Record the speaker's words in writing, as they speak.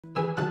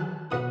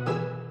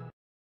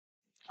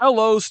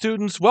Hello,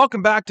 students.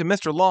 Welcome back to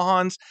Mr.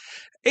 Lawhon's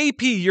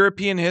AP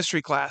European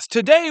History class.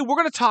 Today, we're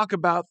going to talk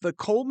about the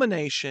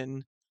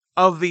culmination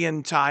of the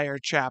entire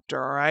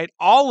chapter, all right?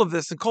 All of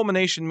this, and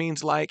culmination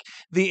means like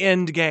the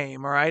end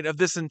game, all right, of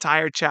this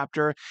entire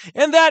chapter.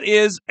 And that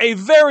is a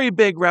very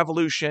big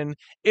revolution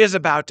is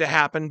about to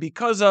happen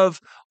because of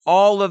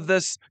all of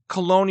this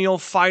colonial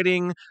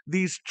fighting.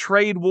 These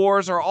trade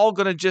wars are all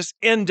going to just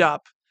end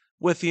up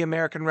with the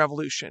American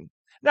Revolution.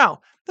 Now,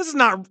 this is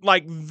not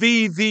like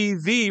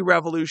the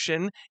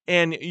revolution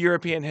in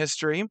European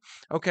history.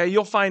 Okay,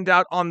 you'll find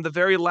out on the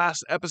very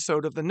last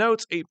episode of the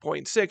notes,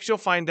 8.6, you'll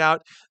find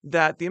out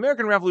that the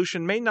American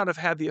Revolution may not have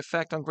had the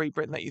effect on Great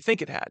Britain that you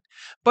think it had.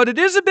 But it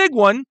is a big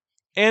one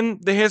in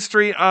the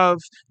history of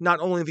not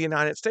only the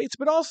United States,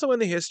 but also in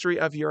the history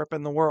of Europe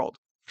and the world.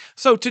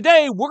 So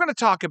today, we're going to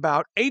talk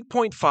about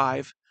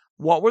 8.5,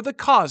 what were the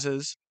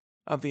causes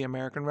of the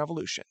American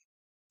Revolution?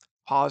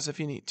 Pause if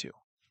you need to.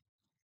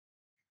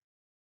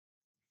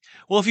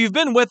 Well, if you've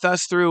been with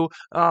us through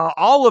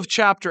all of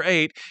Chapter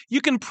 8,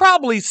 you can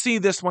probably see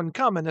this one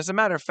coming. As a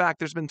matter of fact,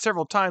 there's been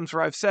several times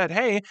where I've said,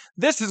 hey,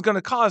 this is going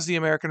to cause the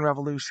American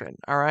Revolution,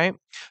 all right?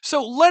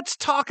 So let's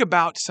talk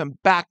about some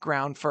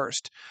background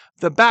first.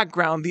 The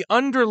background, the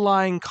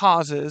underlying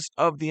causes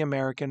of the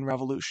American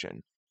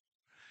Revolution.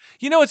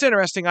 You know, it's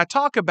interesting. I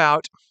talk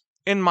about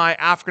in my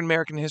African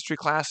American history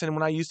class, and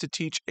when I used to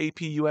teach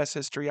AP US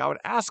history, I would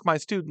ask my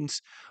students,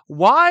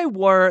 why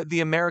were the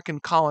American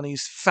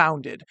colonies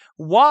founded?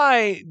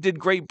 Why did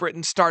Great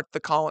Britain start the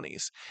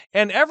colonies?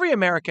 And every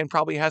American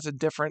probably has a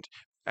different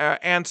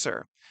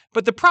answer.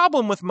 But the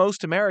problem with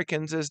most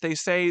Americans is they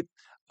say,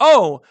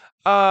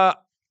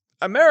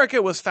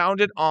 America was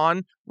founded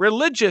on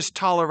religious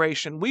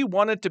toleration. We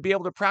wanted to be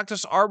able to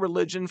practice our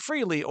religion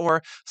freely.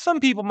 Or some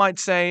people might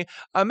say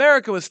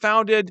America was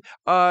founded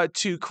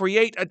to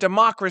create a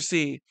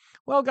democracy.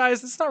 Well,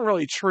 guys, that's not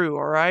really true,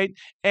 all right?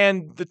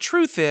 And the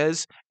truth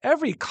is,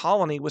 every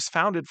colony was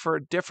founded for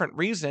a different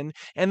reason,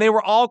 and they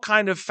were all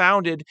kind of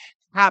founded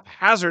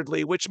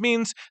haphazardly, which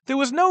means there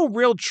was no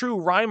real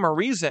true rhyme or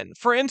reason.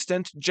 For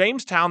instance,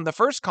 Jamestown, the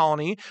first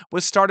colony,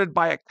 was started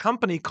by a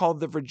company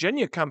called the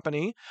Virginia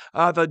Company,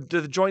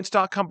 the Joint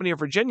Stock Company of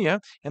Virginia,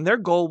 and their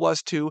goal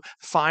was to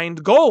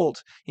find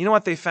gold. You know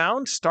what they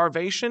found?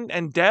 Starvation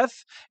and death,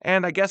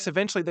 and I guess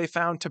eventually they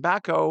found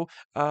tobacco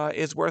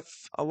is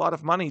worth a lot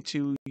of money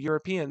to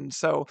Europeans.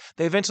 So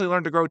they eventually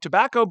learned to grow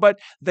tobacco, but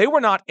they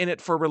were not in it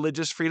for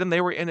religious freedom.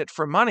 They were in it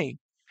for money.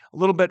 A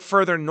little bit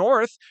further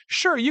north,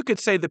 sure, you could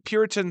say the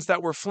Puritans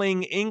that were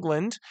fleeing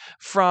England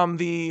from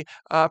the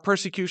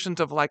persecutions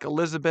of like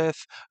Elizabeth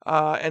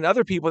and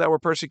other people that were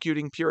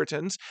persecuting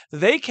Puritans,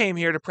 they came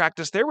here to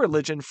practice their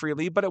religion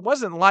freely, but it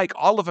wasn't like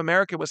all of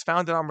America was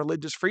founded on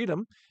religious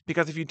freedom,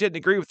 because if you didn't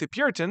agree with the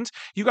Puritans,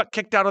 you got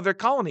kicked out of their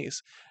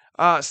colonies.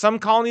 Some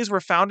colonies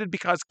were founded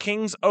because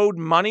kings owed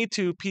money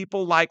to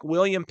people like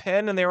William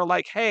Penn, and they were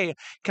like, hey,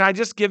 can I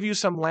just give you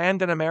some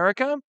land in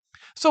America?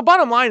 So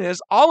bottom line is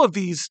all of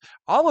these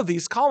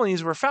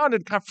colonies were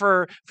founded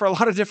for a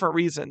lot of different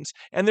reasons.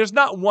 And there's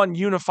not one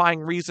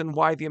unifying reason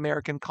why the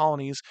American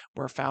colonies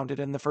were founded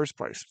in the first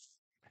place.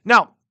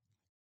 Now,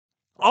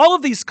 all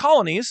of these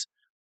colonies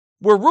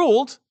were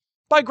ruled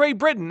by Great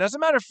Britain, as a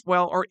matter of,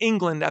 or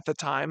England at the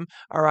time,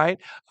 all right?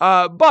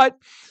 But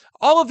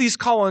all of these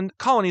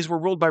colonies were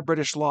ruled by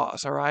British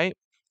laws, all right?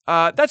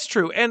 That's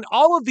true. And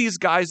all of these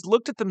guys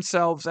looked at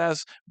themselves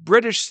as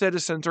British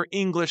citizens or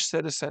English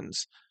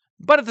citizens.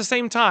 But at the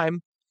same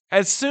time,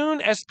 as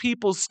soon as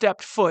people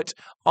stepped foot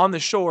on the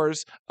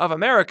shores of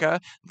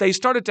America, they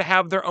started to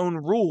have their own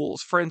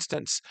rules. For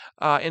instance,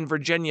 in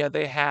Virginia,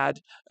 they had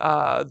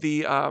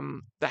the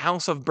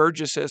House of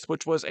Burgesses,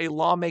 which was a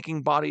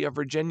lawmaking body of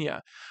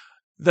Virginia.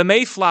 The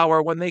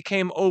Mayflower, when they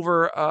came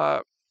over,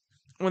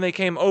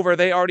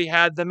 they already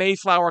had the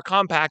Mayflower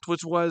Compact,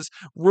 which was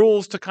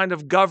rules to kind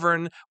of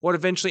govern what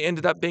eventually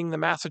ended up being the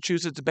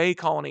Massachusetts Bay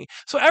Colony.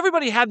 So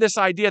everybody had this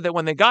idea that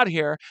when they got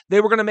here,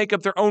 they were going to make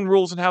up their own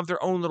rules and have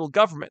their own little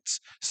governments.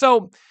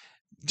 So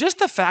just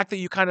the fact that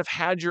you kind of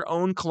had your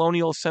own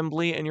colonial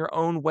assembly and your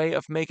own way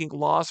of making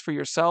laws for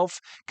yourself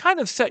kind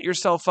of set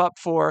yourself up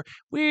for,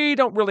 we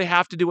don't really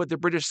have to do what the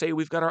British say,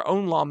 we've got our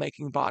own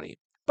lawmaking body.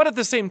 But at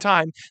the same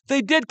time,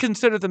 they did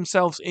consider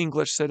themselves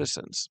English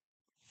citizens.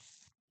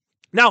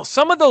 Now,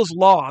 some of those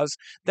laws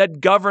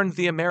that governed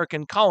the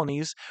American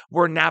colonies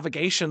were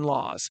navigation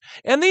laws.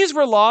 And these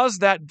were laws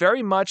that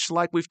very much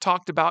like we've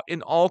talked about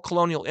in all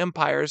colonial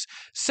empires,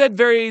 said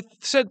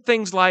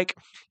things like,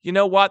 you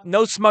know what,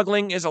 no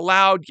smuggling is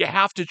allowed. You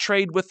have to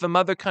trade with the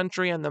mother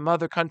country and the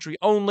mother country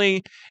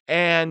only.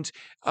 And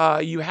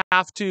you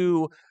have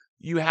to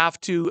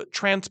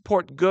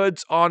transport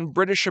goods on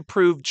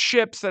British-approved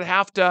ships that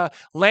have to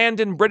land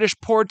in British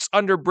ports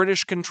under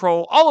British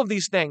control, all of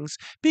these things,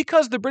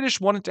 because the British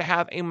wanted to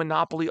have a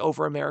monopoly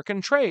over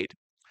American trade.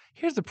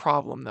 Here's the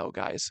problem, though,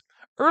 guys.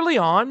 Early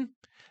on,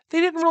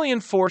 they didn't really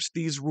enforce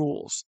these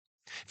rules.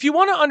 If you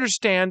want to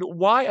understand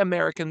why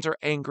Americans are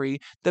angry,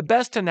 the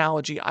best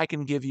analogy I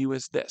can give you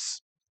is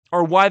this,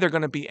 or why they're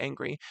going to be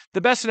angry. The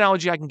best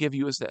analogy I can give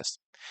you is this.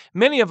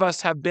 Many of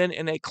us have been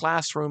in a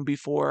classroom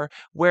before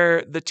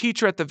where the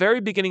teacher at the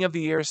very beginning of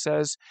the year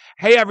says,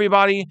 "Hey,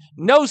 everybody,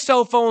 no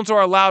cell phones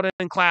are allowed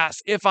in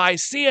class. If I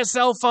see a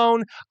cell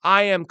phone,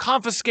 I am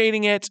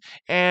confiscating it,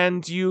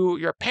 and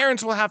your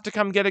parents will have to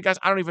come get it." Guys,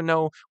 I don't even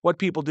know what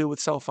people do with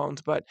cell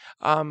phones, but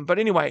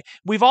anyway,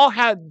 we've all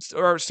had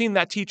or seen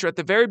that teacher at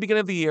the very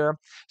beginning of the year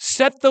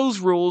set those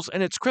rules,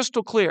 and it's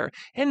crystal clear.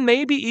 And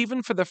maybe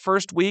even for the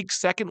first week,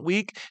 second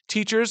week,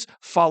 teachers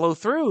follow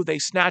through. They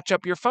snatch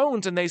up your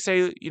phones and they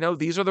say,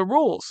 these are the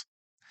rules.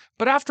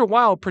 But after a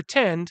while,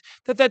 pretend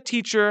that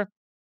teacher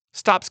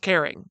stops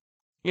caring,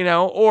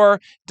 or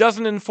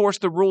doesn't enforce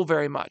the rule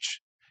very much.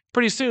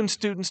 Pretty soon,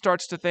 student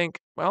starts to think,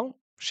 well,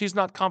 she's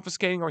not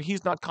confiscating or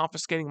he's not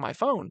confiscating my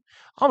phone.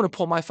 I'm going to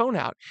pull my phone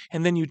out.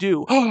 And then you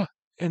do,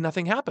 and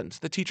nothing happens.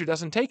 The teacher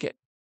doesn't take it.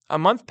 A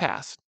month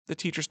passed. The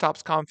teacher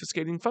stops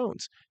confiscating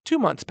phones. 2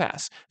 months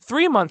pass.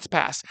 3 months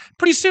pass.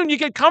 Pretty soon you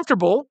get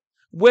comfortable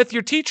with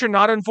your teacher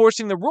not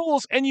enforcing the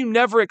rules, and you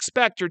never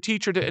expect your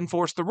teacher to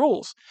enforce the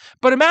rules.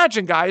 But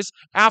imagine, guys,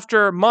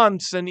 after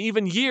months and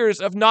even years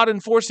of not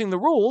enforcing the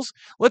rules,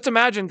 let's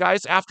imagine,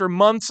 guys, after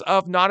months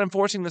of not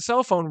enforcing the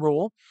cell phone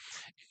rule,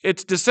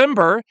 it's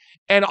December,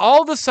 and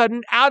all of a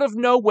sudden, out of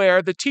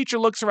nowhere, the teacher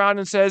looks around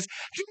and says,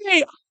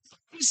 "Hey,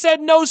 I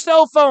said no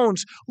cell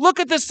phones. Look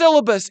at the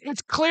syllabus.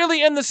 It's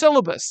clearly in the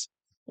syllabus."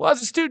 Well,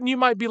 as a student, you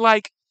might be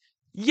like,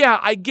 yeah,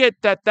 I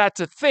get that that's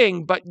a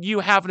thing, but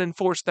you haven't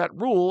enforced that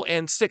rule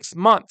in 6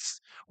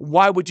 months.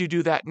 Why would you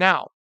do that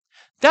now?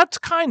 That's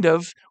kind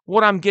of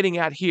what I'm getting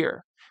at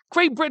here.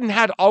 Great Britain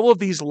had all of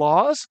these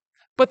laws,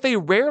 but they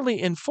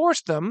rarely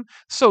enforced them.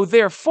 So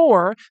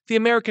therefore, the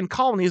American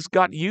colonies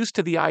got used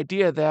to the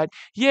idea that,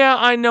 yeah,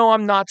 I know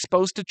I'm not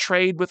supposed to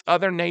trade with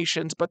other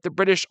nations, but the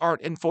British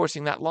aren't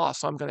enforcing that law,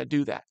 so I'm going to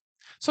do that.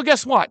 So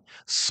guess what?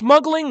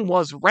 Smuggling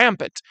was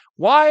rampant.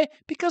 Why?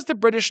 Because the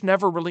British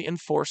never really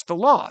enforced the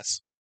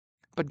laws.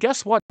 But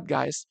guess what,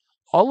 guys?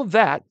 All of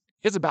that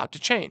is about to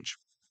change.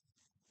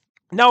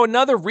 Now,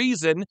 another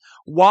reason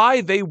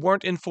why they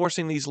weren't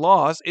enforcing these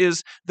laws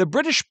is the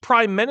British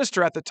Prime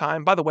Minister at the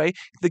time, by the way,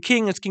 the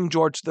King is King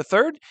George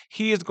III.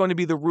 He is going to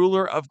be the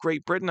ruler of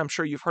Great Britain. I'm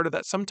sure you've heard of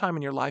that sometime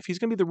in your life. He's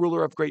going to be the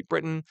ruler of Great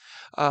Britain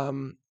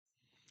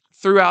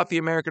throughout the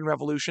American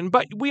Revolution.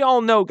 But we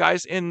all know,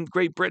 guys, in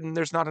Great Britain,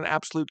 there's not an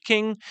absolute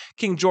king.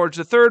 King George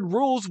III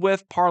rules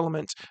with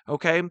Parliament,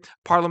 okay?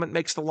 Parliament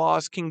makes the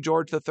laws. King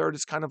George III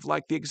is kind of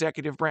like the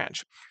executive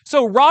branch.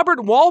 So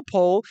Robert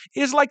Walpole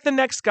is like the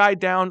next guy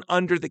down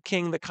under the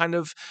king that kind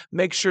of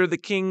makes sure the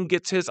king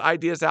gets his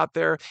ideas out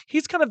there.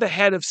 He's kind of the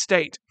head of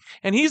state.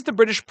 And he's the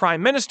British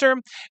Prime Minister.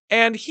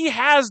 And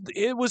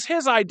it was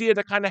his idea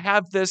to kind of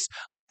have this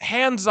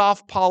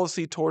hands-off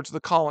policy towards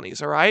the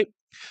colonies, all right?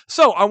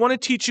 So I want to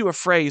teach you a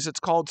phrase.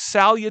 It's called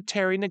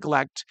salutary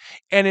neglect,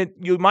 and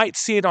you might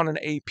see it on an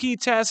AP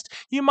test.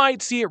 You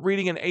might see it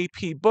reading an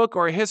AP book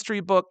or a history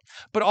book,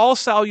 but all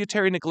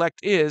salutary neglect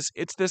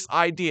it's this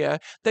idea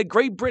that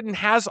Great Britain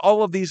has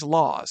all of these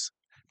laws.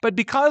 But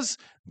because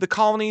the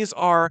colonies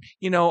are,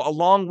 a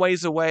long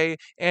ways away,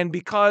 and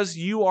because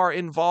you are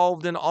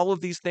involved in all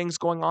of these things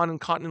going on in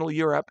continental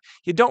Europe,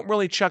 you don't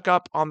really check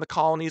up on the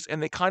colonies,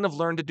 and they kind of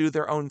learn to do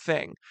their own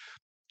thing.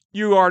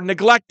 You are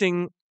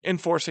neglecting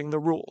enforcing the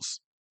rules.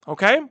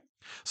 Okay?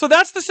 So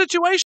that's the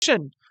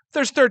situation.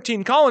 There's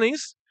 13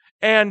 colonies,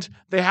 and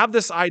they have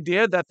this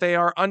idea that they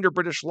are under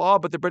British law,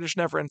 but the British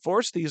never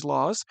enforce these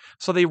laws,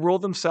 so they rule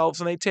themselves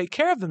and they take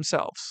care of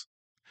themselves.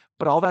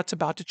 But all that's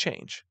about to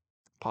change.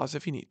 Pause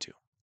if you need to.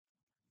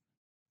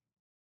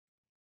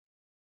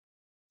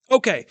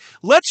 Okay,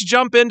 let's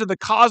jump into the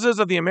causes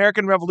of the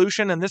American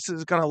Revolution, and this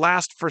is going to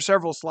last for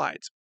several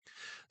slides.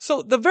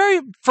 So the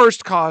very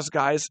first cause,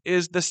 guys,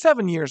 is the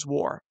 7 Years'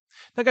 War.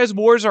 Now, guys,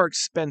 wars are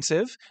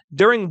expensive.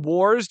 During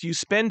wars, you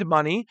spend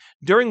money.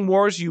 During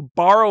wars, you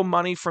borrow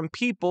money from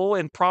people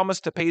and promise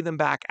to pay them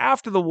back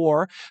after the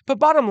war. But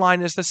bottom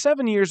line is the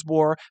 7 Years'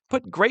 War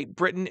put Great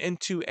Britain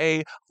into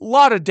a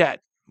lot of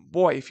debt.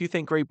 Boy, if you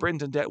think Great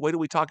Britain's in debt, wait till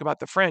we talk about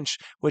the French,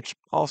 which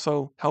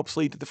also helps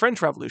lead to the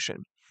French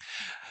Revolution.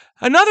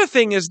 Another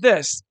thing is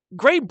this.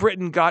 Great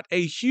Britain got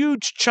a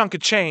huge chunk of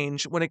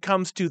change when it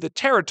comes to the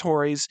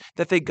territories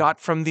that they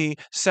got from the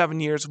 7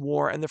 Years'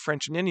 War and the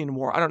French and Indian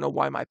War. I don't know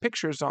why my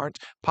pictures aren't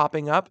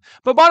popping up.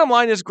 But bottom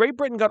line is Great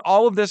Britain got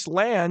all of this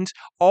land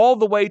all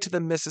the way to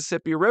the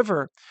Mississippi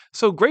River.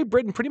 So Great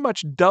Britain pretty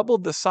much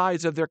doubled the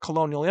size of their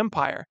colonial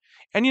empire.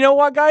 And you know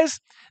what, guys?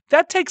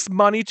 That takes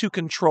money to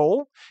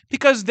control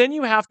because then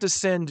you have to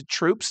send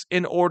troops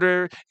in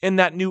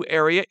that new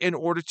area in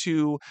order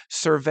to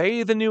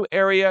survey the new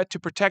area, to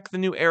protect the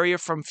new area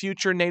from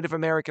future Native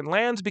American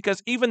lands,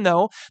 because even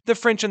though the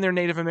French and their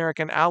Native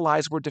American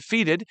allies were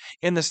defeated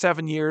in the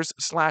 7 Years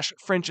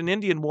 / French and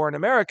Indian War in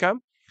America,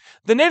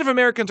 the Native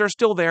Americans are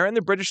still there and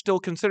the British still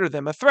consider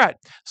them a threat.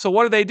 So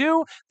what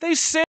do? They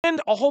send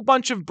a whole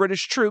bunch of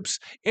British troops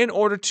in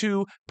order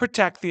to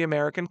protect the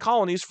American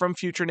colonies from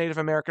future Native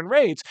American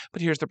raids.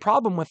 But here's the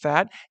problem with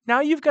that.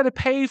 Now you've got to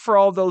pay for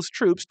all those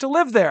troops to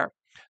live there.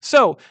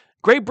 So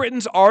Great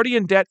Britain's already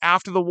in debt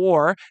after the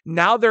war.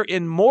 Now they're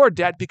in more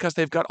debt because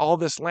they've got all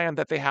this land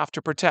that they have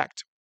to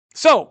protect.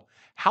 So,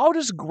 how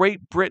does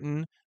Great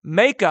Britain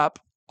make up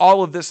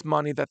all of this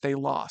money that they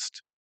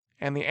lost?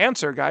 And the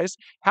answer, guys,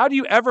 how do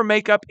you ever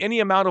make up any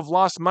amount of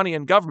lost money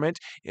in government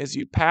is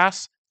you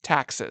pass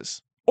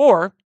taxes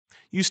or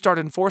you start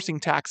enforcing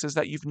taxes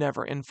that you've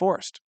never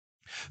enforced.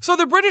 So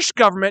the British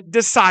government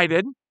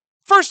decided,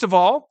 first of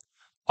all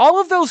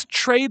of those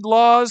trade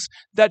laws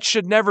that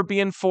should never be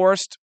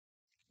enforced,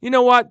 you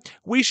know what?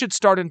 We should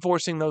start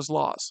enforcing those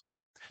laws.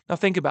 Now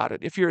think about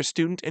it. If you're a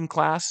student in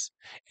class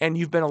and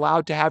you've been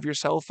allowed to have your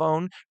cell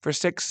phone for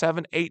 6,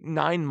 7, 8,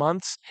 9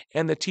 months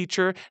and the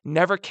teacher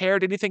never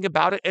cared anything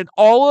about it, and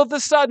all of a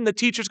sudden the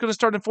teacher's going to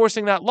start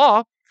enforcing that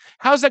law,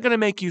 how's that going to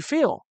make you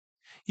feel?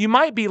 You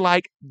might be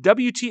like,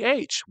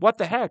 WTH, what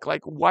the heck?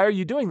 Like, why are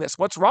you doing this?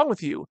 What's wrong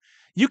with you?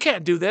 You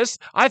can't do this.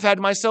 I've had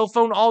my cell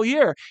phone all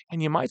year.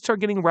 And you might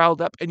start getting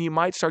riled up and you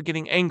might start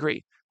getting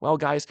angry. Well,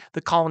 guys,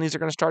 the colonies are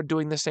going to start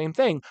doing the same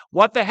thing.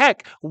 What the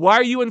heck? Why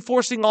are you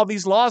enforcing all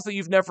these laws that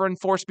you've never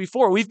enforced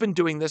before? We've been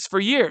doing this for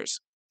years.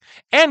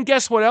 And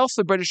guess what else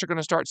the British are going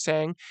to start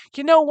saying?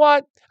 You know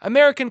what?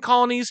 American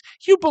colonies,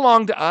 you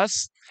belong to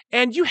us,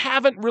 and you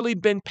haven't really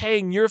been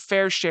paying your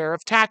fair share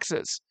of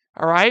taxes.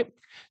 All right?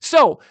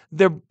 So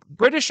the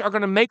British are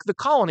going to make the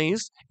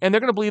colonies, and they're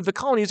going to believe the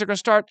colonies are going to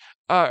start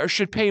or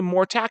should pay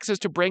more taxes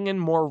to bring in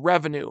more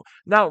revenue.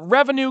 Now,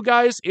 revenue,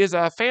 guys, is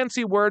a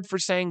fancy word for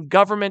saying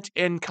government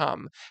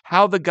income,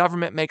 how the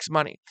government makes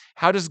money.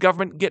 How does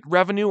government get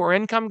revenue or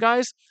income,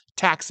 guys?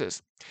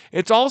 Taxes.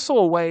 It's also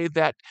a way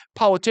that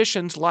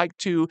politicians like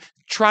to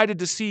try to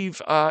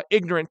deceive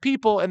ignorant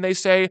people, and they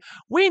say,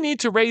 we need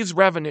to raise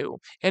revenue.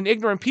 And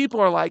ignorant people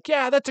are like,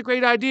 yeah, that's a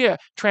great idea.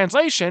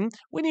 Translation,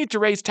 we need to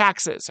raise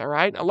taxes, all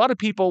right? A lot of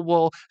people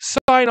will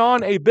sign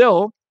on a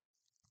bill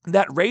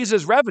that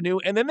raises revenue,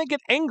 and then they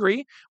get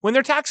angry when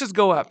their taxes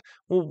go up.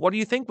 Well, what do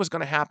you think was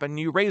going to happen?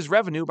 You raise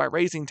revenue by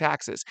raising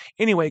taxes.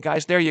 Anyway,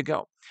 guys, there you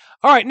go.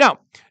 All right, now,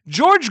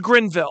 George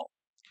Grenville.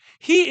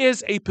 He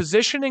is a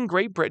position in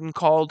Great Britain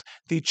called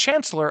the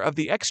Chancellor of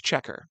the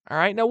Exchequer. All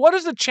right. Now, what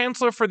is the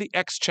Chancellor for the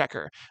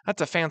Exchequer?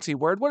 That's a fancy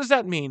word. What does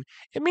that mean?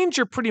 It means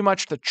you're pretty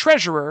much the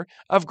treasurer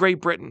of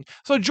Great Britain.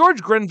 So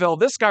George Grenville,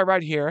 this guy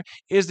right here,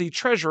 is the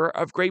treasurer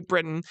of Great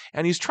Britain,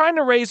 and he's trying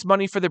to raise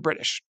money for the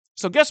British.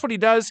 So guess what he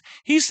does?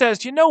 He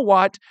says, you know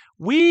what?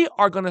 We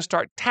are going to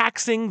start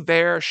taxing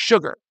their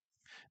sugar.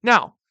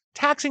 Now,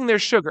 taxing their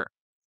sugar.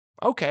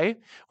 Okay.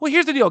 Well,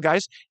 here's the deal,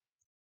 guys.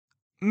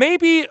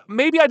 Maybe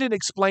I didn't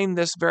explain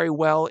this very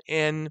well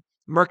in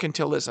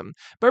mercantilism.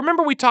 But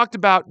remember we talked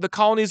about the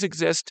colonies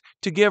exist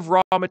to give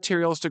raw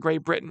materials to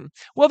Great Britain.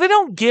 Well, they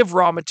don't give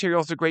raw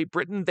materials to Great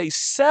Britain. They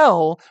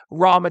sell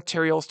raw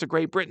materials to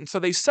Great Britain. So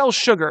they sell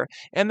sugar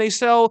and they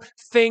sell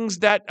things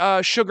that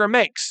sugar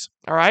makes.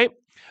 All right.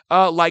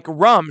 Like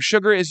rum.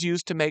 Sugar is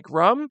used to make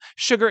rum.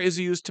 Sugar is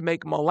used to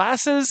make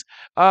molasses.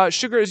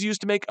 Sugar is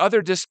used to make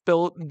other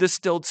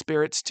distilled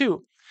spirits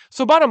too.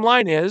 So bottom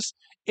line is,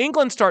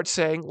 England starts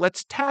saying,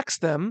 let's tax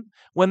them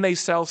when they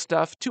sell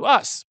stuff to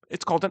us.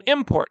 It's called an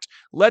import.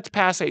 Let's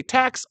pass a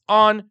tax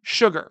on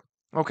sugar.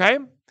 Okay?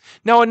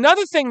 Now,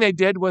 another thing they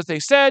did was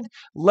they said,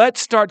 let's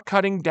start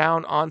cutting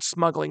down on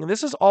smuggling. And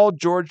this is all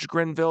George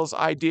Grenville's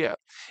idea.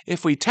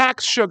 If we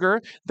tax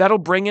sugar, that'll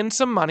bring in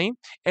some money.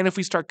 And if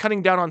we start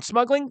cutting down on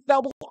smuggling,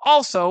 that will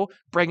also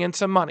bring in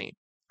some money.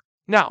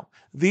 Now,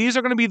 these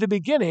are going to be the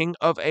beginning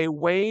of a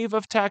wave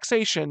of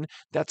taxation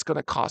that's going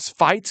to cause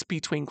fights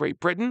between Great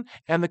Britain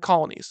and the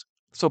colonies.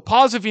 So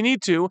pause if you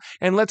need to,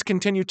 and let's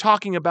continue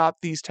talking about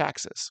these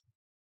taxes.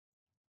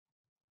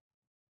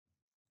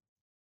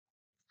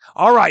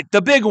 All right,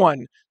 the big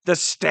one, the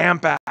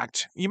Stamp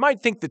Act. You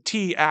might think the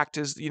Tea Act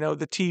is,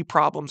 the tea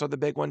problems are the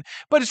big one,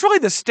 but it's really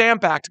the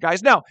Stamp Act,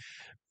 guys. Now,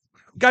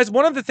 guys,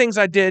 one of the things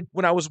I did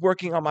when I was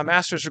working on my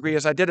master's degree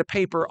is I did a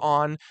paper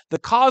on the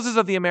causes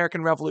of the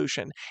American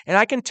Revolution. And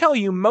I can tell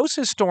you, most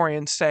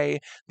historians say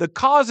the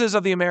causes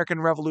of the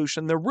American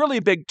Revolution, the really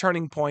big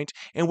turning point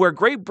and where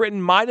Great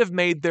Britain might have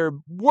made their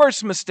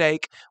worst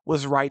mistake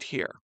was right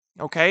here.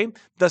 Okay?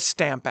 The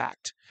Stamp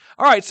Act.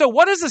 All right, so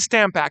what is the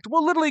Stamp Act?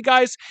 Well, literally,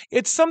 guys,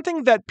 it's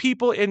something that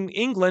people in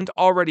England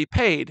already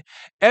paid.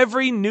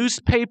 Every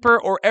newspaper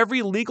or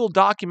every legal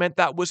document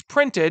that was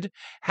printed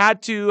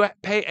had to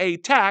pay a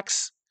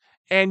tax,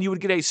 and you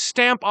would get a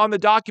stamp on the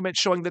document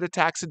showing that a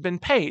tax had been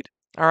paid.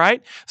 All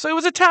right, so it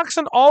was a tax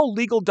on all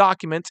legal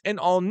documents in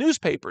all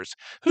newspapers.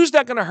 Who's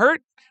that going to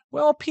hurt?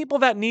 Well, people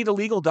that need a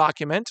legal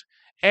document,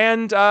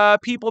 and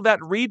people that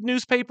read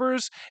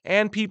newspapers,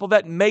 and people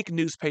that make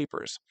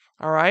newspapers.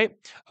 All right.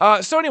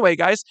 So anyway,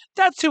 guys,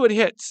 that's who it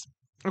hits.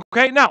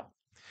 Okay. Now,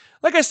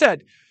 like I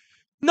said,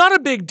 not a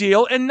big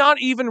deal and not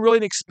even really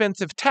an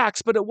expensive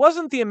tax, but it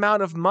wasn't the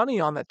amount of money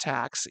on the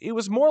tax. It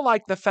was more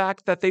like the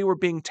fact that they were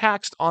being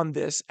taxed on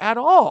this at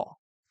all.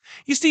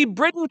 You see,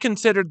 Britain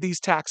considered these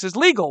taxes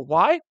legal.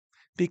 Why?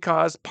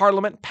 Because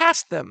Parliament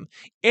passed them.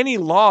 Any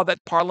law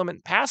that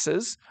Parliament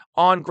passes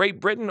on Great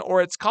Britain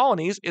or its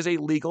colonies is a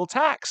legal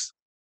tax.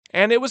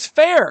 And it was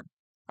fair.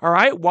 All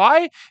right.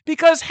 Why?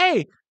 Because,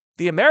 hey,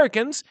 The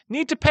Americans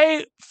need to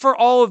pay for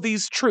all of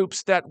these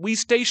troops that we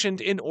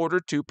stationed in order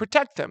to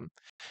protect them.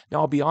 Now,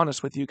 I'll be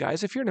honest with you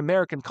guys. If you're an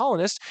American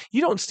colonist,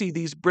 you don't see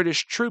these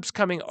British troops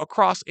coming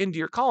across into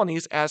your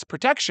colonies as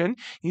protection.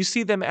 You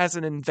see them as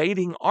an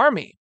invading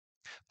army.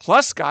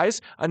 Plus,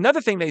 guys,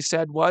 another thing they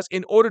said was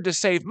in order to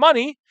save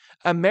money,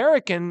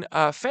 American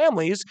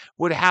families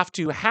would have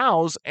to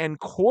house and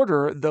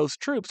quarter those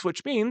troops,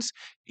 which means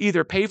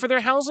either pay for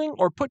their housing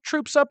or put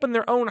troops up in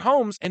their own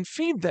homes and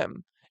feed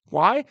them.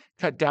 Why?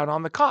 Cut down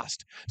on the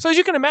cost. So as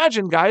you can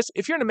imagine, guys,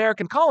 if you're an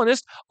American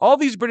colonist, all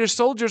these British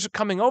soldiers are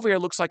coming over here,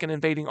 looks like an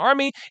invading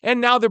army,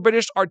 and now the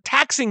British are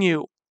taxing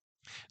you.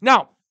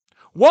 Now,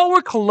 what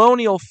were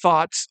colonial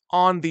thoughts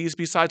on these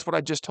besides what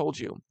I just told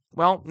you?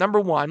 Well,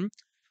 number one,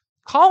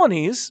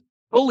 colonies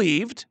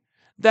believed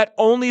that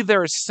only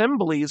their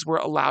assemblies were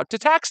allowed to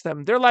tax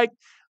them. They're like,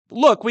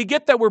 look, we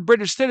get that we're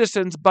British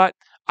citizens, but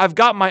I've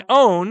got my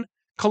own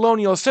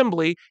colonial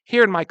assembly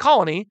here in my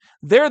colony.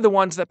 They're the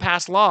ones that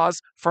pass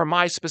laws for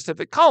my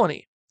specific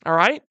colony. All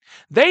right?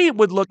 They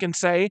would look and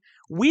say,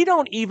 we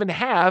don't even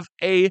have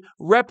a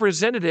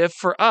representative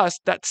for us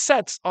that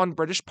sits on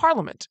British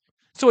Parliament.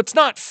 So it's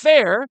not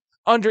fair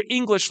under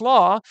English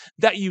law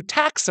that you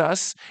tax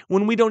us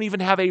when we don't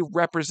even have a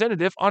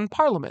representative on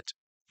Parliament.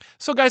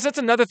 So guys, that's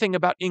another thing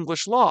about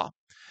English law.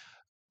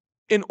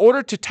 In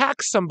order to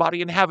tax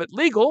somebody and have it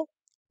legal,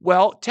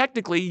 well,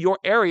 technically, your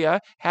area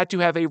had to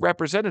have a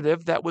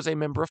representative that was a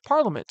member of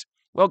Parliament.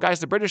 Well, guys,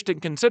 the British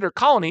didn't consider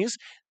colonies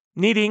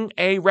needing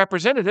a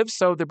representative,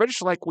 so the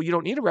British are like, well, you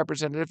don't need a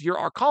representative. You're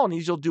our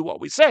colonies. You'll do what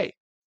we say.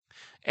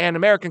 And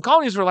American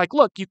colonies were like,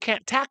 look, you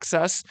can't tax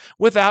us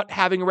without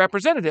having a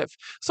representative.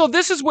 So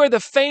this is where the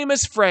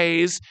famous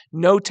phrase,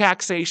 no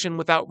taxation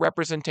without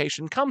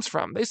representation, comes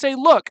from. They say,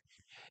 look,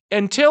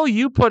 until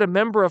you put a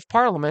member of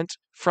Parliament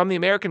from the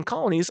American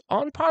colonies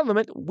on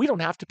Parliament, we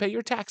don't have to pay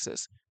your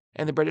taxes.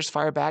 And the British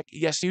fire back,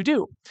 yes, you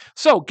do.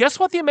 So guess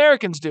what the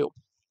Americans do?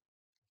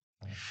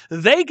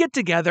 They get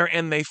together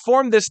and they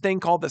form this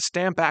thing called the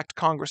Stamp Act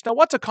Congress. Now,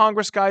 what's a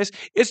Congress, guys?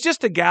 It's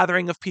just a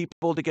gathering of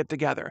people to get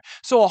together.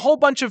 So a whole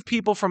bunch of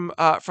people from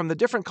the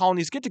different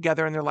colonies get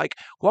together and they're like,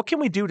 what can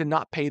we do to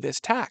not pay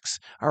this tax?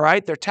 All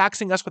right, they're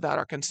taxing us without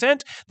our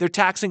consent. They're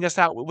taxing us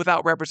out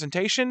without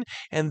representation.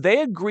 And they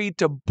agreed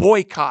to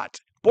boycott.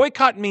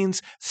 Boycott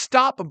means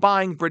stop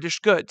buying British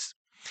goods.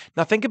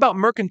 Now think about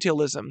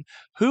mercantilism.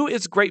 Who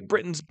is Great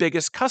Britain's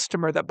biggest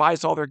customer that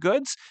buys all their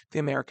goods? The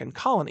American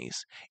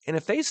colonies. And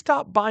if they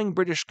stop buying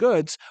British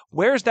goods,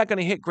 where is that going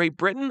to hit Great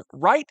Britain?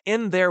 Right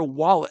in their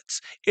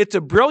wallets. It's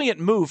a brilliant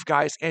move,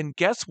 guys. And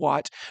guess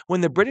what?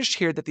 When the British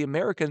hear that the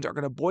Americans are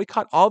going to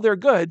boycott all their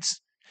goods,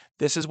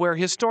 this is where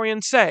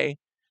historians say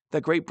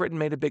that Great Britain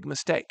made a big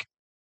mistake.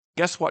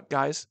 Guess what,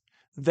 guys?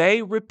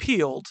 They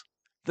repealed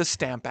the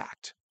Stamp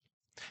Act.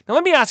 Now,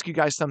 let me ask you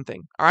guys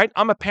something, all right?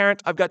 I'm a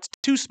parent. I've got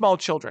 2 small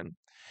children.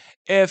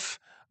 If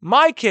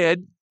I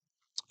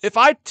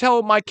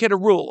tell my kid a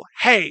rule,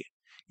 hey,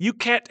 you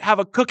can't have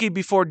a cookie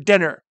before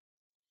dinner,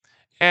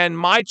 and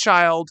my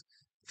child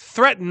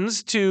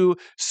threatens to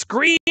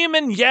scream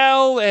and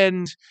yell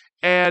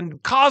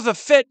and cause a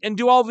fit and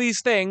do all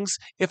these things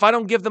if I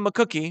don't give them a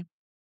cookie,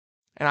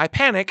 and I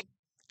panic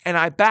and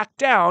I back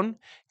down,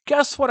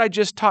 guess what I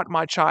just taught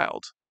my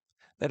child?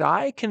 That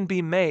I can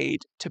be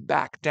made to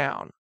back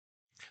down.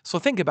 So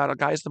think about it,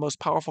 guys. The most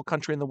powerful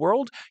country in the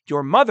world,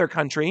 your mother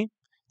country,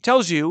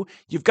 tells you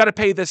you've got to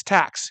pay this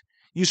tax.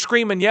 You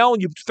scream and yell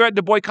and you threaten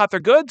to boycott their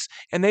goods,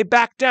 and they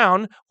back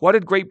down. What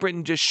did Great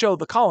Britain just show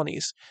the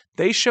colonies?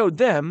 They showed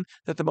them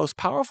that the most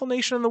powerful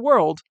nation in the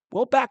world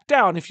will back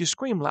down if you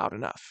scream loud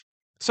enough.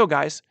 So,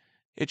 guys,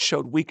 it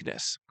showed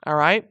weakness, all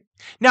right?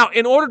 Now,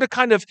 in order to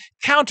kind of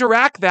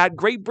counteract that,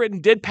 Great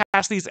Britain did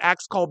pass these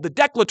acts called the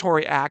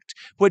Declaratory Act,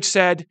 which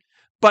said,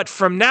 but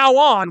from now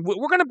on,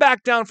 we're going to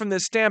back down from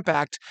this Stamp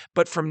Act,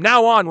 but from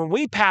now on, when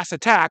we pass a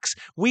tax,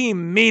 we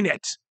mean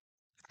it.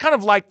 Kind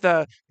of like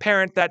the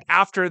parent that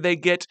after they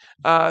get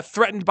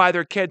threatened by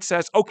their kid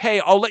says,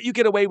 okay, I'll let you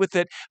get away with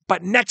it,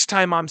 but next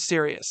time I'm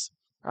serious,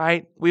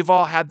 right? We've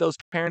all had those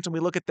parents and we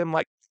look at them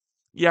like,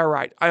 yeah,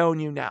 right, I own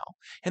you now.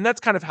 And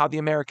that's kind of how the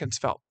Americans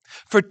felt.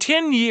 For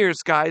 10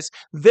 years, guys,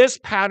 this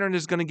pattern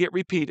is going to get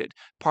repeated.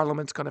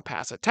 Parliament's going to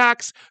pass a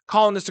tax,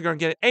 colonists are going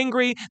to get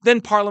angry,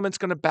 then Parliament's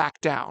going to back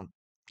down.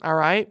 All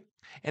right?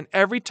 And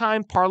every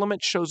time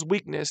Parliament shows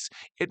weakness,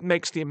 it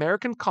makes the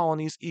American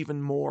colonies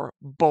even more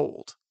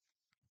bold.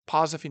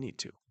 Pause if you need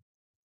to.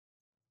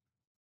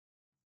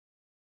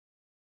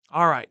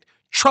 All right.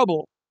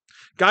 Trouble.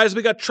 Guys,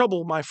 we got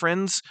trouble, my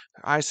friends.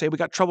 I say we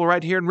got trouble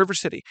right here in River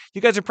City.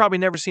 You guys have probably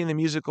never seen the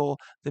musical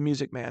The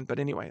Music Man, but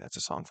anyway, that's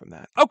a song from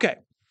that. Okay.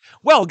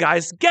 Well,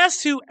 guys,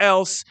 guess who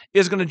else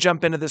is going to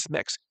jump into this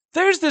mix?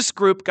 There's this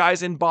group,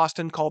 guys, in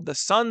Boston called the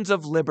Sons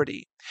of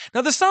Liberty.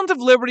 Now, the Sons of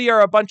Liberty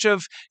are a bunch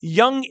of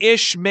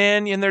young-ish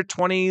men in their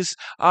 20s,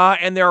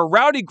 and they're a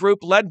rowdy group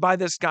led by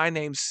this guy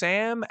named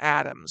Sam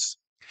Adams.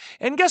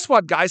 And guess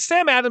what, guys?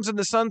 Sam Adams and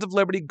the Sons of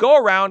Liberty go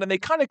around and they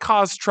kind of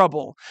cause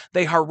trouble.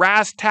 They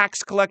harass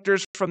tax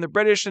collectors from the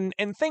British and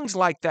things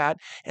like that.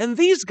 And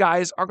these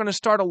guys are going to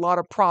start a lot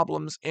of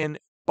problems in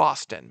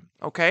Boston,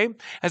 okay?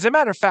 As a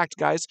matter of fact,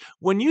 guys,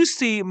 when you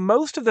see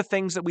most of the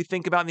things that we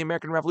think about in the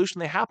American Revolution,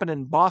 they happen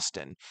in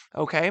Boston,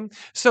 okay?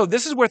 So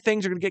this is where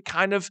things are going to get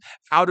kind of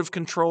out of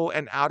control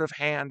and out of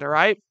hand, all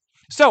right?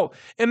 So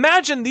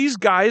imagine these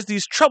guys,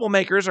 these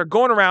troublemakers, are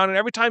going around, and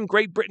every time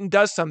Great Britain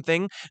does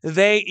something,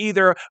 they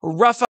either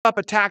rough up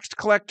a tax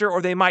collector,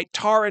 or they might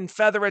tar and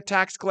feather a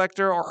tax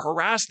collector or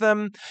harass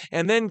them.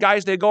 And then,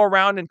 guys, they go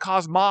around and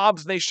cause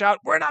mobs, and they shout,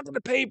 "We're not going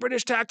to pay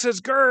British taxes,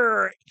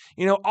 grr!"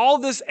 All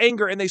this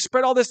anger, and they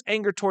spread all this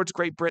anger towards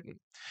Great Britain.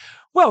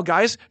 Well,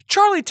 guys,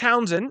 Charlie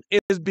Townshend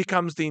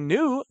becomes the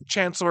new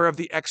Chancellor of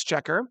the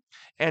Exchequer,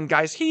 and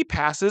guys, he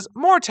passes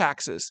more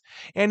taxes.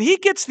 And he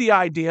gets the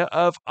idea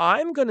of,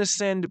 I'm going to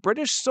send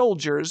British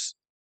soldiers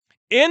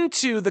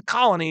into the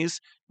colonies,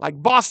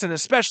 like Boston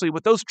especially,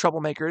 with those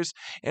troublemakers,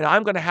 and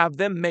I'm going to have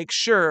them make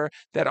sure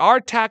that our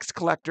tax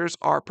collectors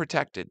are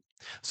protected.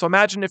 So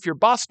imagine if you're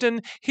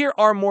Boston, here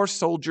are more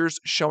soldiers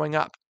showing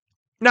up.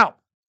 Now,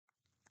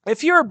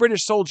 if you're a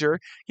British soldier,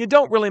 you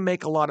don't really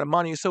make a lot of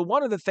money, so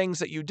one of the things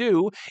that you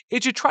do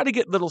is you try to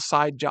get little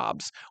side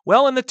jobs.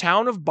 Well, in the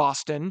town of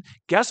Boston,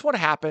 guess what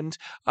happened?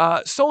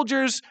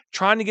 Soldiers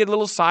trying to get a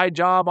little side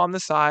job on the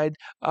side,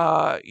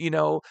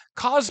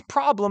 caused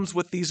problems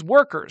with these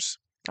workers.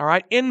 All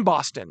right, in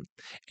Boston.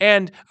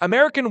 And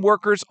American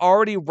workers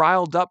already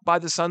riled up by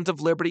the Sons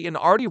of Liberty and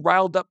already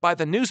riled up by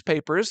the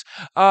newspapers.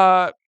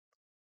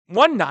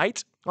 One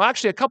night, well,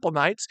 actually a couple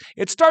nights,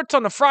 it starts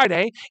on a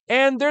Friday,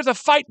 and there's a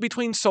fight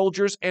between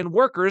soldiers and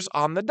workers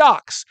on the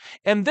docks.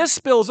 And this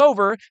spills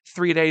over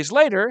 3 days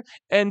later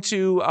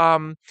into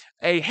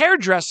a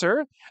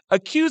hairdresser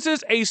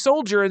accuses a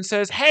soldier and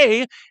says,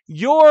 "Hey,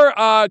 your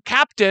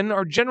captain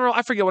or general,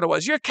 I forget what it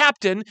was, your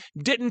captain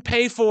didn't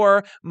pay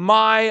for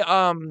my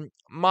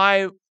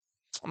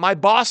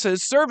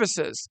boss's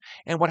services."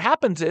 And what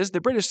happens is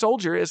the British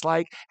soldier is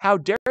like, "How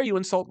dare you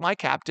insult my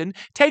captain?"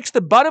 Takes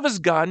the butt of his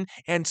gun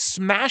and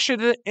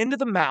smashes it into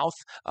the mouth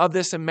of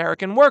this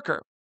American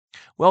worker.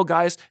 Well,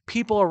 guys,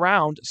 people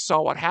around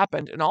saw what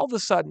happened, and all of a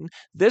sudden,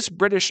 this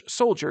British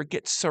soldier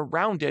gets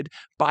surrounded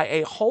by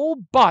a whole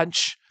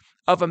bunch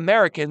of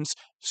Americans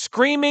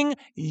screaming,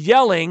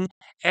 yelling,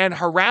 and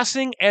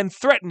harassing and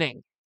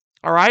threatening.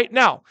 All right,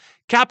 now,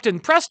 Captain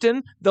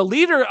Preston, the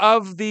leader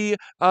of the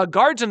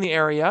guards in the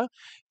area,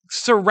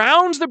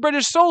 surrounds the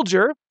British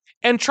soldier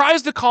and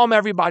tries to calm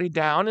everybody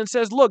down and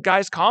says, "Look,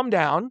 guys, calm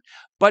down."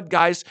 But,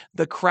 guys,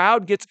 the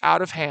crowd gets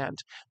out of hand.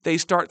 They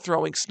start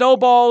throwing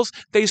snowballs.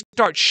 They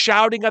start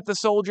shouting at the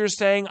soldiers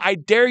saying, "I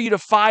dare you to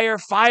fire.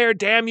 Fire,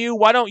 damn you.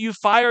 Why don't you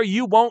fire?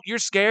 You won't. You're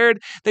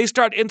scared." They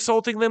start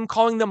insulting them,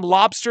 calling them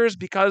lobsters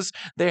because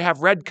they have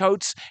red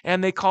coats,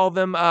 and they call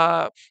them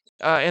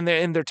and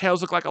their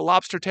tails look like a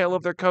lobster tail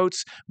of their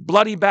coats,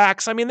 bloody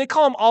backs. I mean, they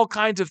call them all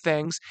kinds of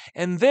things.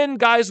 And then,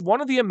 guys, one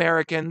of the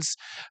Americans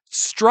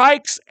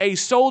strikes a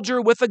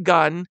soldier with a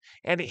gun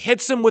and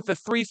hits him with a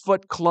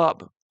 3-foot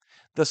club.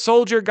 The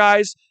soldier,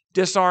 guys,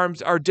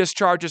 disarms or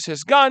discharges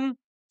his gun.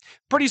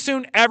 Pretty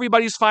soon,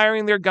 everybody's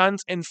firing their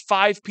guns, and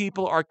 5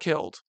 people are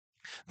killed.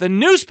 The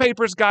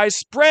newspapers, guys,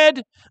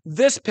 spread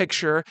this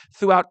picture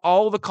throughout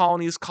all the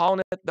colonies,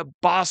 calling it the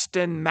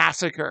Boston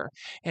Massacre.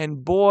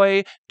 And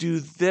boy,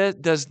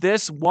 does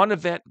this one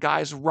event,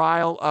 guys,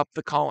 rile up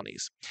the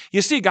colonies.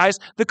 You see, guys,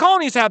 the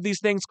colonies have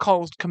these things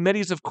called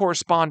committees of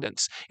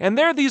correspondence. And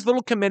they're these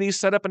little committees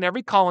set up in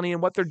every colony,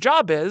 and what their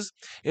job is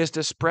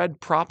to spread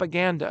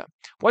propaganda.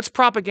 What's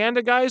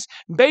propaganda, guys?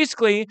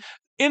 Basically,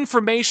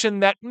 information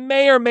that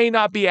may or may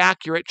not be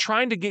accurate,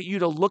 trying to get you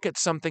to look at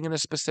something in a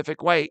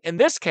specific way. In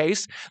this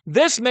case,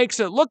 this makes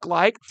it look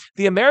like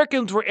the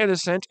Americans were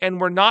innocent and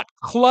were not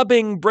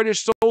clubbing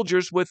British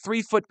soldiers with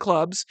 3-foot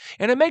clubs,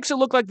 and it makes it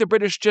look like the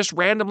British just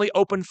randomly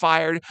opened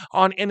fire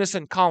on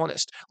innocent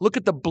colonists. Look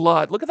at the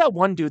blood. Look at that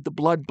one dude, the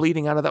blood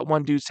bleeding out of that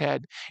one dude's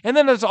head. And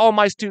then as all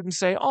my students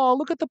say, "Oh,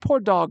 look at the poor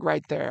dog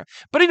right there."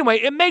 But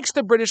anyway, it makes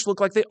the British look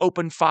like they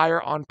opened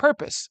fire on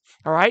purpose.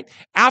 All right?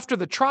 After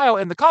the trial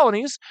in the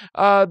colonies,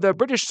 the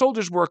British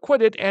soldiers were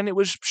acquitted, and it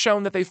was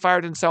shown that they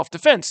fired in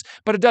self-defense.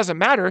 But it doesn't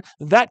matter.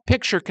 That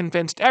picture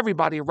convinced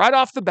everybody right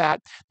off the bat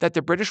that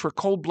the British were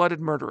cold-blooded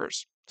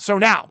murderers. So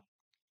now,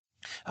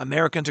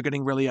 Americans are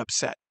getting really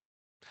upset.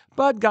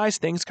 But, guys,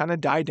 things kind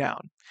of die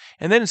down.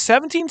 And then in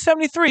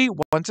 1773,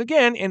 once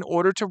again, in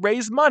order to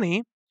raise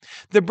money,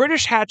 the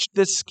British hatched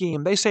this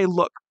scheme. They say,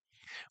 "Look,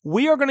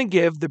 we are going to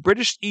give the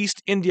British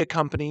East India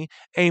Company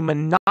a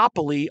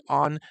monopoly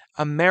on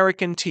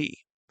American tea."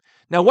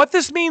 Now, what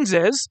this means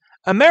is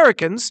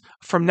Americans,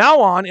 from now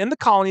on in the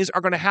colonies,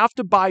 are going to have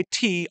to buy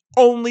tea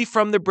only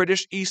from the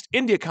British East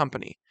India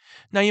Company.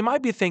 Now, you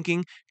might be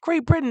thinking,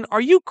 "Great Britain,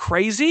 are you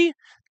crazy?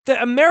 The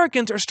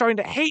Americans are starting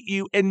to hate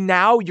you, and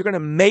now you're going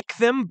to make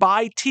them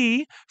buy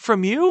tea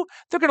from you?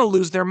 They're going to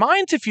lose their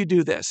minds if you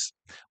do this."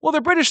 Well,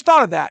 the British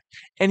thought of that,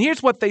 and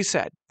here's what they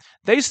said.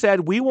 They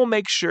said, "We will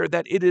make sure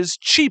that it is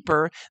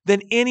cheaper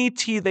than any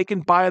tea they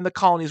can buy in the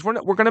colonies. We're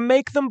going to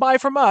make them buy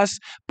from us,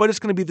 but it's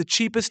going to be the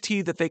cheapest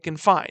tea that they can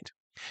find."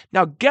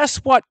 Now, guess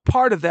what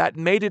part of that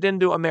made it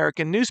into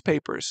American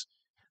newspapers?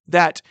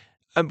 That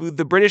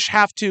the British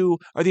have to,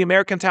 or the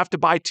Americans have to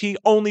buy tea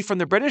only from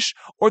the British,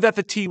 or that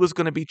the tea was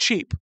going to be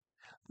cheap.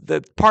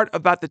 The part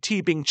about the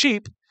tea being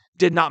cheap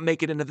did not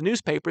make it into the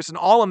newspapers, and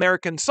all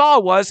Americans saw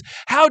was,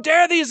 how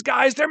dare these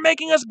guys, they're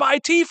making us buy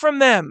tea from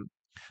them.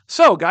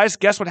 So, guys,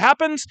 guess what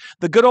happens?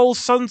 The good old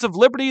Sons of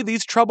Liberty,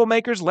 these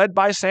troublemakers led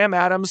by Sam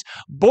Adams,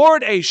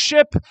 board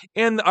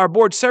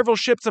several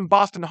ships in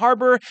Boston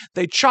Harbor.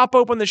 They chop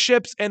open the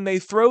ships and they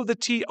throw the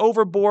tea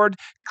overboard,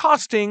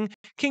 costing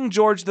King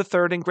George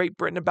III in Great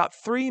Britain about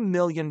 $3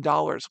 million,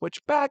 which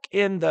back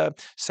in the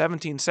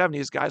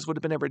 1770s, guys, would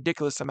have been a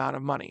ridiculous amount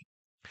of money.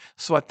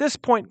 So at this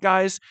point,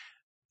 guys,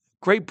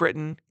 Great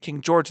Britain, King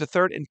George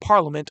III, and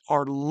Parliament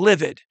are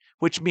livid,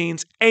 which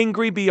means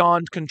angry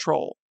beyond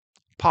control.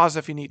 Pause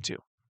if you need to.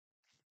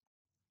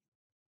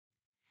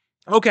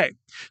 Okay,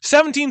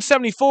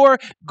 1774,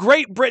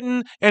 Great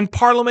Britain and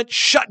Parliament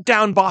shut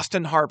down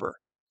Boston Harbor.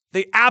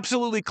 They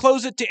absolutely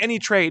close it to any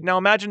trade. Now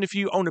imagine if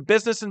you own a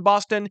business in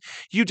Boston,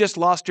 you just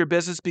lost your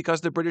business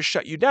because the British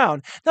shut you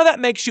down. Now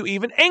that makes you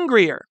even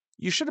angrier.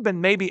 You should have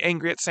been maybe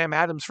angry at Sam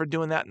Adams for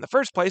doing that in the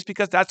first place,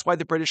 because that's why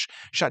the British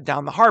shut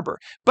down the harbor.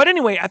 But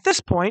anyway, at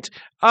this point,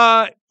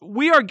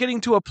 we are getting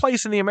to a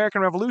place in the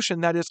American Revolution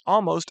that is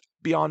almost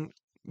beyond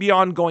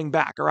going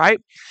back, all right?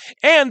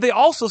 And they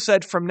also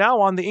said from now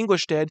on, the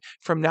English did,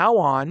 from now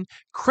on,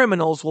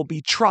 criminals will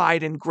be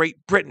tried in Great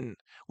Britain.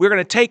 We're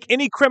going to take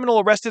any criminal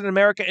arrested in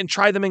America and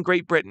try them in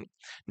Great Britain.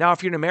 Now,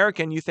 if you're an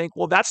American, you think,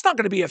 well, that's not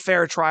going to be a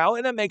fair trial,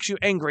 and it makes you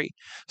angry.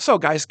 So,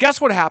 guys, guess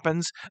what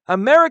happens?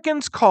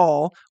 Americans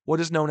call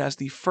what is known as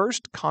the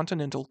First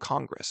Continental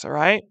Congress, all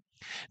right?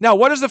 Now,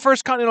 what is the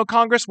First Continental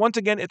Congress? Once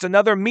again, it's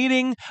another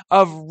meeting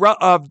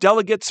of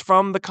delegates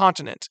from the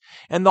continent.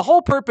 And the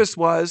whole purpose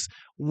was,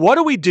 what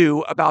do we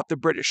do about the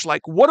British?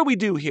 Like, what do we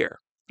do here?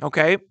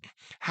 Okay?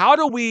 How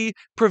do we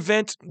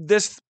prevent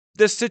this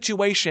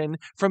situation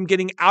from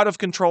getting out of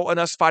control and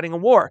us fighting a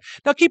war?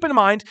 Now, keep in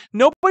mind,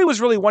 nobody was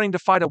really wanting to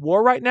fight a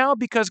war right now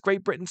because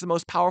Great Britain's the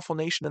most powerful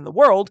nation in the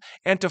world,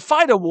 and to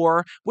fight a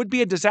war would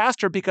be a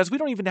disaster because we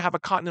don't even have a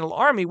continental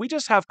army. We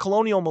just have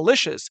colonial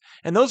militias,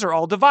 and those are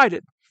all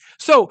divided.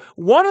 So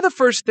one of the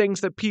first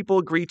things that people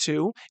agree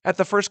to at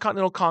the First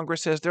Continental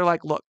Congress is they're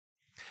like, look,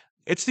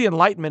 it's the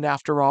Enlightenment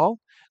after all.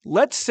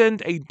 Let's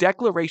send a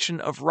declaration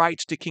of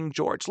rights to King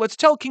George. Let's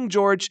tell King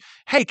George,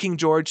 hey, King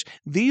George,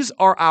 these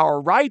are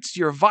our rights.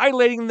 You're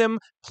violating them.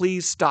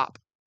 Please stop.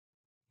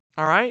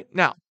 All right?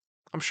 Now,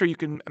 I'm sure you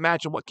can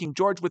imagine what King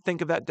George would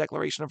think of that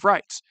Declaration of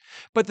Rights.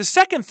 But the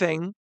second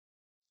thing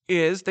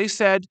is they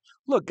said,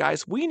 look,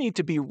 guys, we need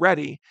to be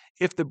ready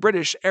if the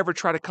British ever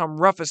try to come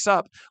rough us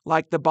up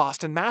like the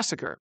Boston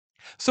Massacre.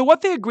 So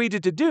what they agreed to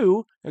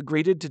do,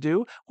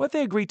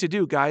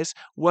 guys,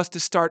 was to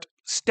start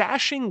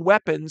stashing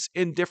weapons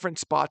in different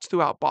spots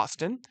throughout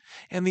Boston.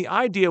 And the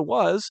idea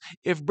was,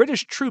 if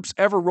British troops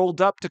ever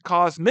rolled up to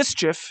cause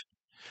mischief,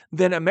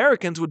 then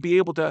Americans would be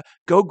able to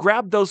go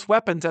grab those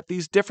weapons at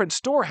these different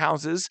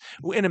storehouses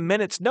in a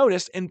minute's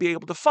notice and be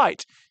able to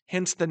fight.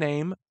 Hence the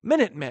name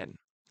Minutemen.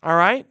 All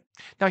right?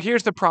 Now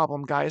here's the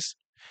problem, guys.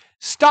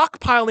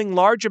 Stockpiling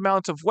large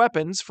amounts of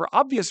weapons for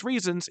obvious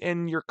reasons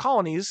in your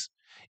colonies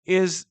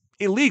is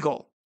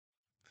illegal.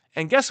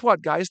 And guess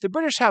what, guys? The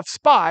British have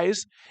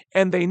spies,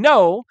 and they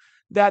know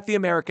that the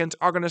Americans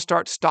are going to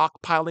start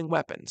stockpiling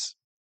weapons.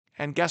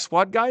 And guess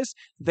what, guys?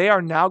 They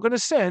are now going to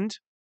send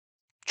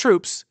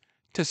troops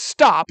to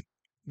stop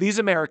these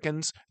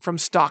Americans from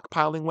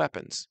stockpiling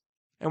weapons.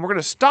 And we're going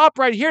to stop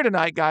right here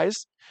tonight,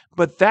 guys.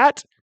 But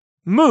that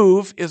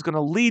move is going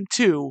to lead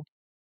to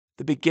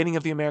the beginning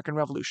of the American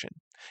Revolution.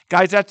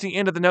 Guys, that's the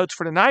end of the notes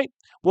for tonight.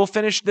 We'll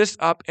finish this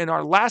up in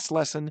our last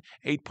lesson,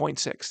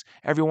 8.6.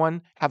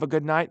 Everyone, have a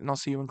good night, and I'll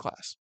see you in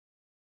class.